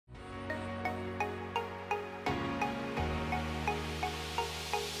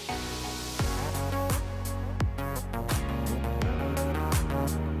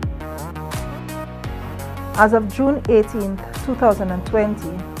As of June 18,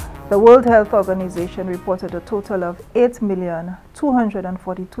 2020, the World Health Organization reported a total of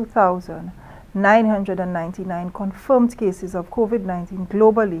 8,242,999 confirmed cases of COVID-19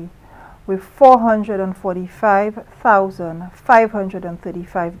 globally, with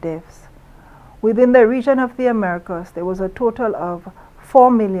 445,535 deaths. Within the region of the Americas, there was a total of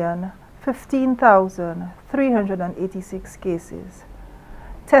 4,015,386 cases.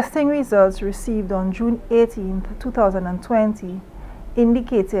 Testing results received on June 18, 2020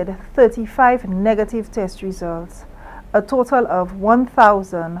 indicated 35 negative test results. A total of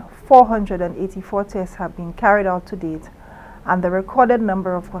 1,484 tests have been carried out to date, and the recorded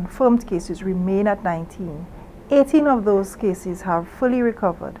number of confirmed cases remain at 19. 18 of those cases have fully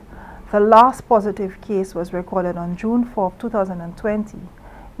recovered. The last positive case was recorded on June 4, 2020,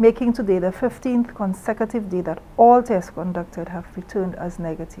 making today the 15th consecutive day that all tests conducted have returned as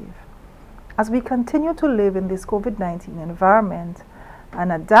negative. As we continue to live in this COVID-19 environment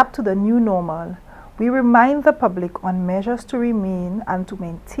and adapt to the new normal, we remind the public on measures to remain and to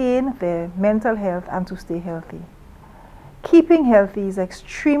maintain their mental health and to stay healthy. Keeping healthy is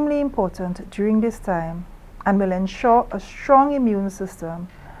extremely important during this time and will ensure a strong immune system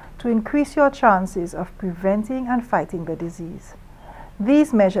to increase your chances of preventing and fighting the disease.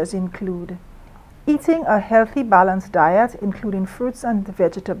 These measures include eating a healthy, balanced diet, including fruits and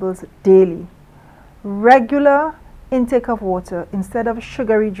vegetables daily, regular intake of water instead of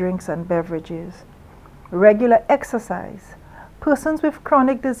sugary drinks and beverages, regular exercise. Persons with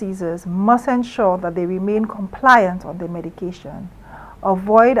chronic diseases must ensure that they remain compliant on their medication.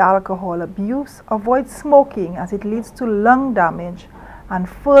 Avoid alcohol abuse, avoid smoking as it leads to lung damage and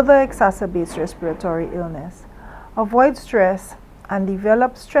further exacerbates respiratory illness. Avoid stress and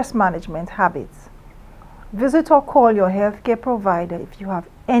develop stress management habits. Visit or call your healthcare provider if you have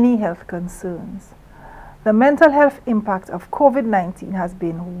any health concerns. The mental health impact of COVID-19 has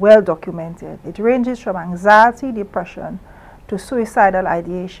been well documented. It ranges from anxiety, depression, to suicidal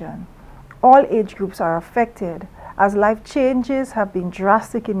ideation. All age groups are affected, as life changes have been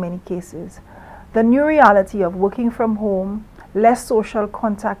drastic in many cases. The new reality of working from home, less social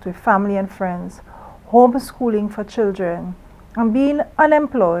contact with family and friends, homeschooling for children, and being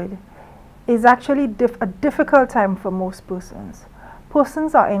unemployed is actually a difficult time for most persons.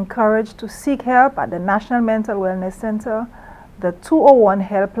 Persons are encouraged to seek help at the National Mental Wellness Center, the 201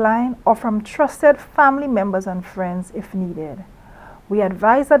 Helpline, or from trusted family members and friends if needed. We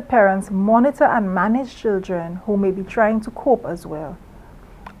advise that parents monitor and manage children who may be trying to cope as well.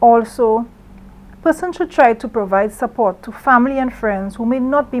 Also, persons should try to provide support to family and friends who may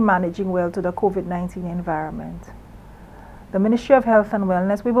not be managing well to the COVID-19 environment. The Ministry of Health and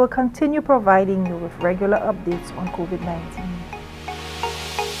Wellness, we will continue providing you with regular updates on COVID-19.